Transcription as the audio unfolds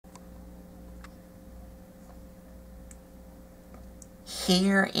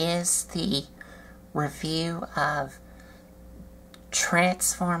here is the review of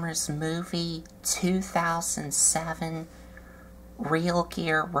Transformers movie 2007 Real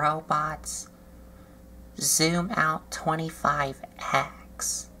Gear Robots Zoom Out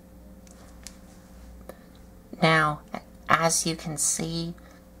 25X. Now, as you can see,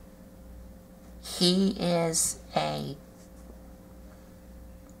 he is a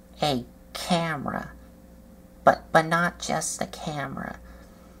camera, but not just a camera.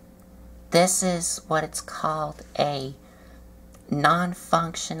 This is what it's called, a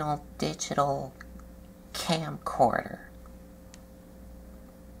non-functional digital camcorder.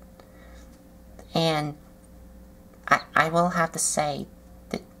 And I will have to say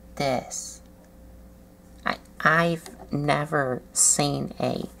that I've never seen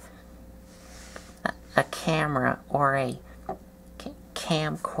a camera or a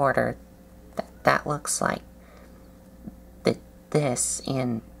camcorder that looks like this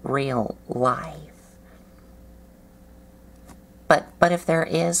in real life. But if there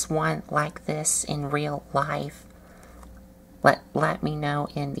is one like this in real life, let me know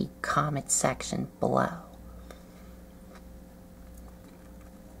in the comment section below.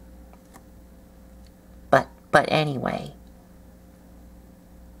 But anyway,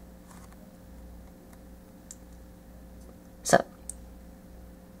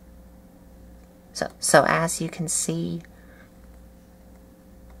 so as you can see,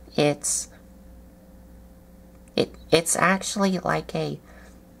 it's actually like a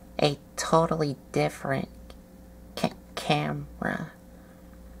totally different camera,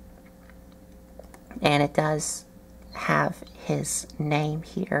 and it does have his name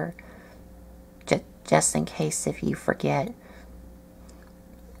here, just in case if you forget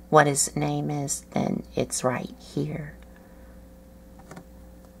what his name is, then it's right here.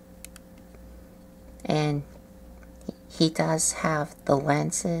 And he does have the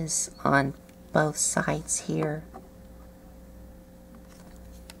lenses on both sides here.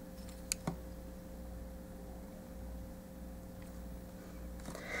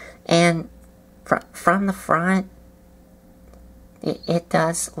 And from the front, it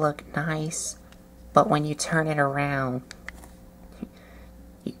does look nice, but when you turn it around,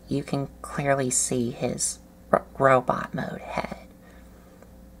 you can clearly see his robot mode head.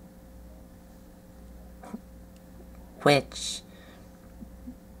 Which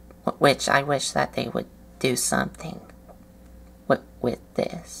I wish that they would do something with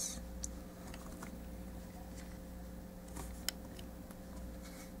this.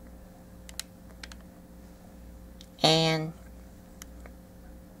 And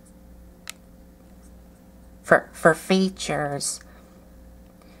for features,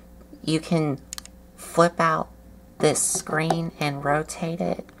 you can flip out this screen and rotate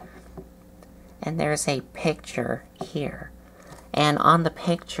it, and there's a picture here, and on the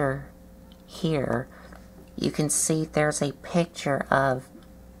picture here you can see there's a picture of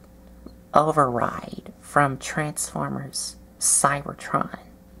Override from Transformers Cybertron,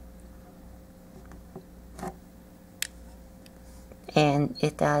 and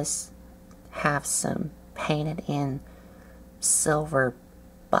it does have some painted in silver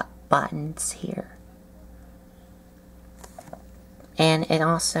buttons here, and it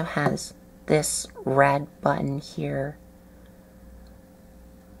also has this red button here,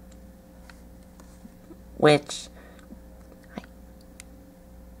 which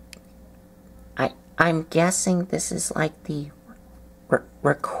I'm guessing this is like the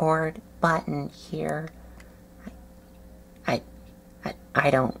record button here. I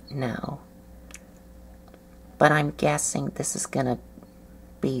don't know, but I'm guessing this is gonna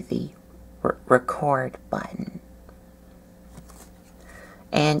be the record button.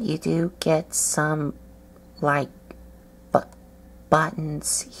 And you do get some, like,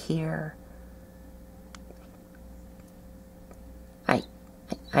 buttons here.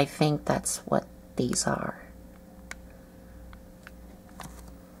 I think that's what these are.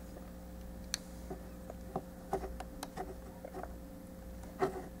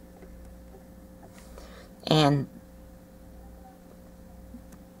 And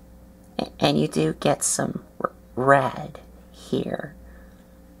you do get some red here.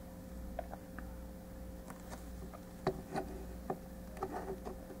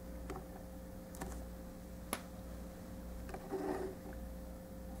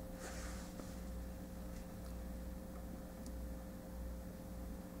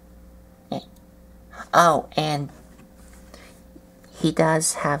 Oh, and he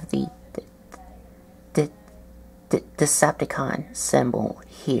does have the Decepticon symbol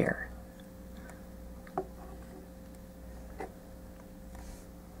here.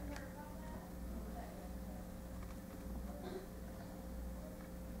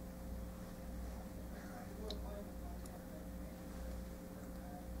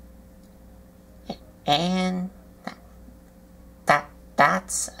 And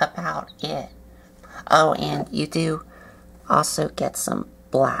that's about it. Oh, and you do also get some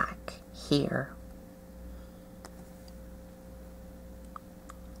black here.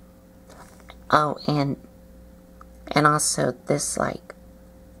 Oh, and also this like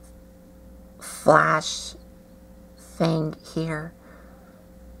flash thing here.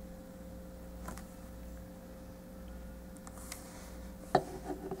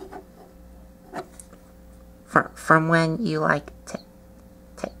 From when you like to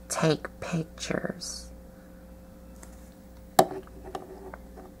take pictures.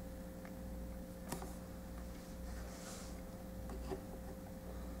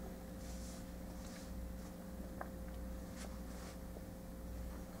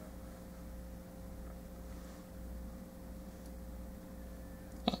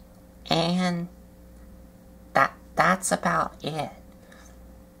 And that's about it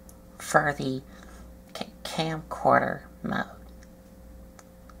for the camcorder mode.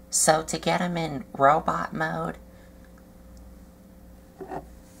 So to get them in robot mode,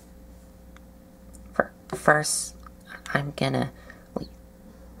 first I'm gonna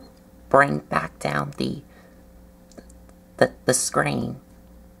bring back down the screen.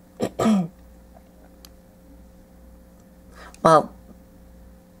 Well,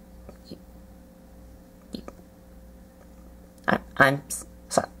 I'm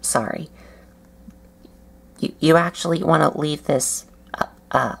sorry. You actually want to leave this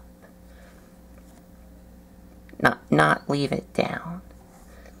up. Not leave it down.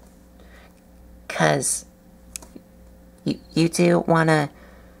 'Cause you do want to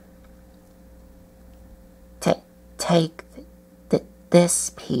take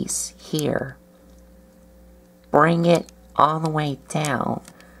this piece here, bring it all the way down,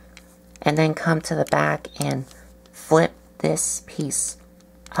 and then come to the back and flip this piece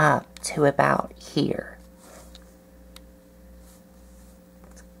up to about here.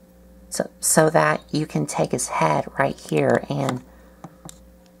 So that you can take his head right here and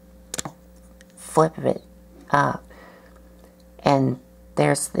flip it up. And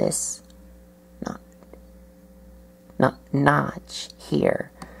there's this notch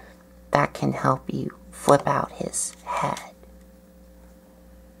here that can help you flip out his head.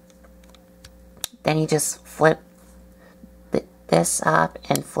 Then you just flip this up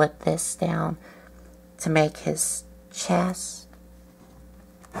and flip this down to make his chest.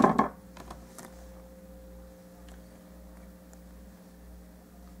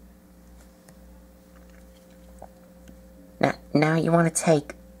 Now you want to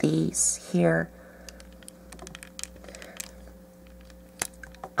take these here,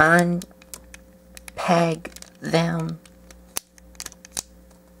 unpeg them,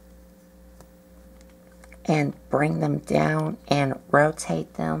 and bring them down and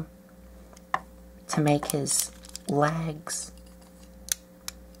rotate them to make his legs.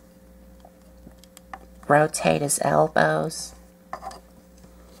 Rotate his elbows.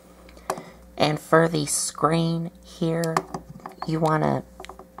 And for the screen here, you want to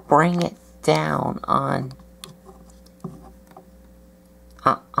bring it down on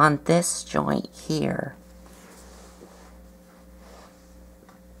this joint here.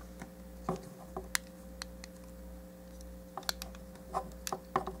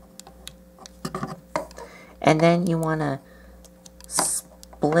 And then you want to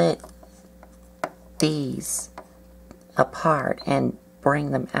split these apart and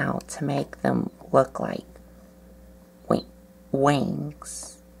bring them out to make them look like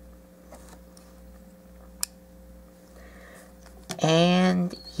wings.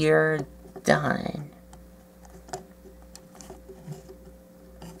 And you're done.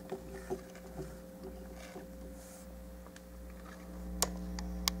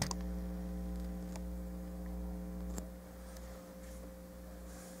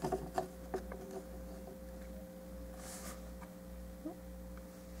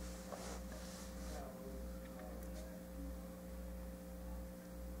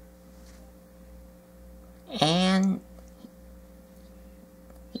 And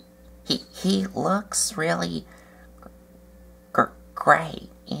he looks really great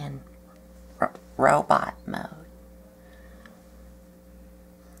in robot mode.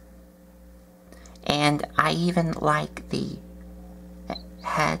 And I even like the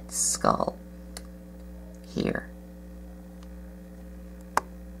head sculpt here.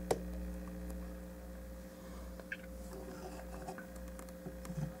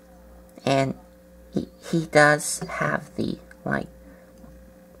 And he does have the, like,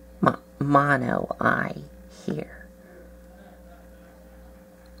 mono eye here.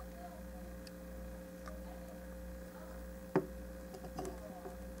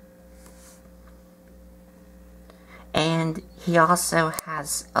 he also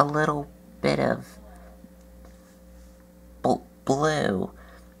has a little bit of blue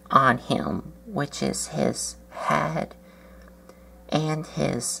on him, which is his head and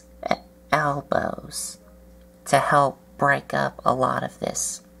his elbows, to help break up a lot of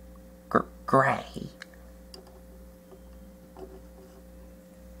this gray.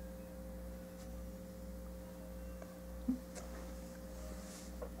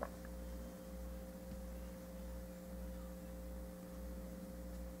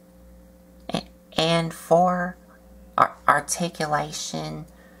 And for articulation,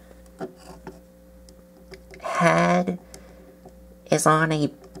 head is on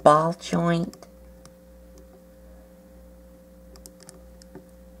a ball joint.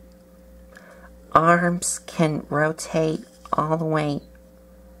 Arms can rotate all the way.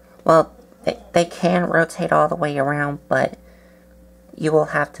 Well, they can rotate all the way around, but you will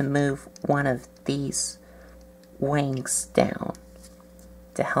have to move one of these wings down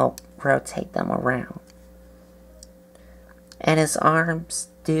to help rotate them around. And his arms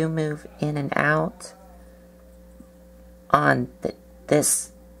do move in and out on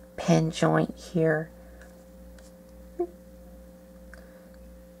this pin joint here.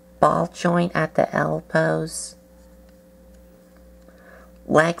 Ball joint at the elbows.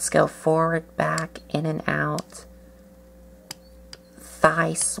 Legs go forward, back, in and out.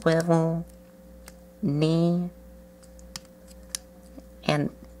 Thigh swivel. Knee.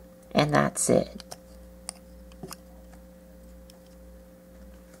 And that's it.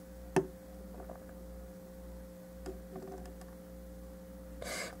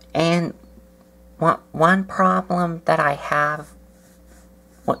 And one problem that I have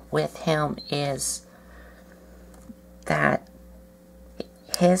with him is that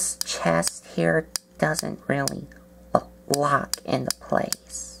his chest here doesn't really lock into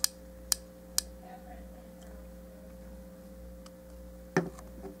place.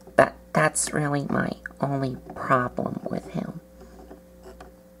 That's really my only problem with him.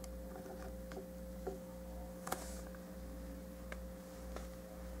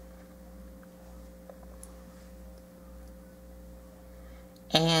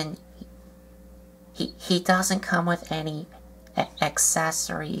 And he doesn't come with any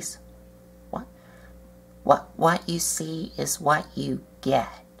accessories. What you see is what you get.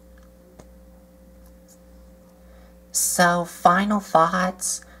 So, final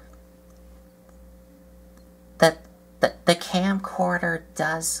thoughts. The camcorder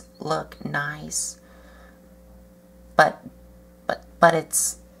does look nice, but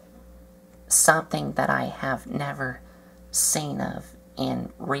it's something that I have never seen of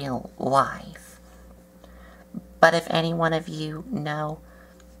in real life. But if any one of you know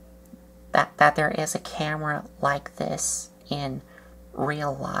that there is a camera like this in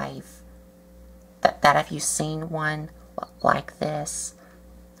real life, that have you seen one like this,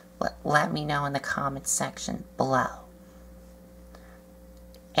 let me know in the comments section below.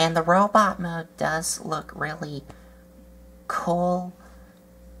 And the robot mode does look really cool,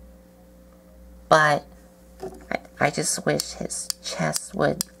 but I just wish his chest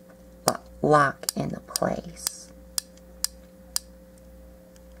would lock into place.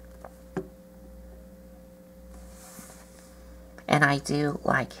 And I do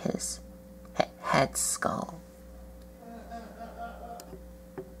like his head skull.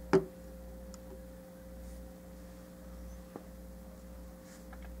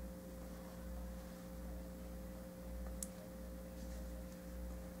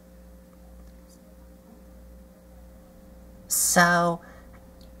 So,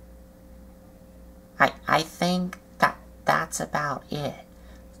 I think that's about it.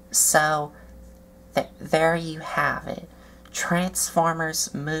 So, there you have it.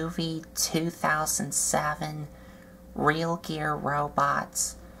 Transformers movie 2007, Real Gear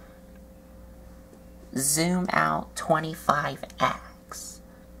Robots, Zoom Out 25X.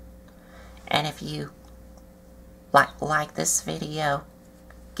 And if you like this video,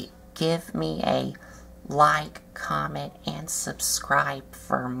 give me a like, comment, and subscribe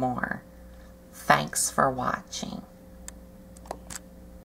for more. Thanks for watching.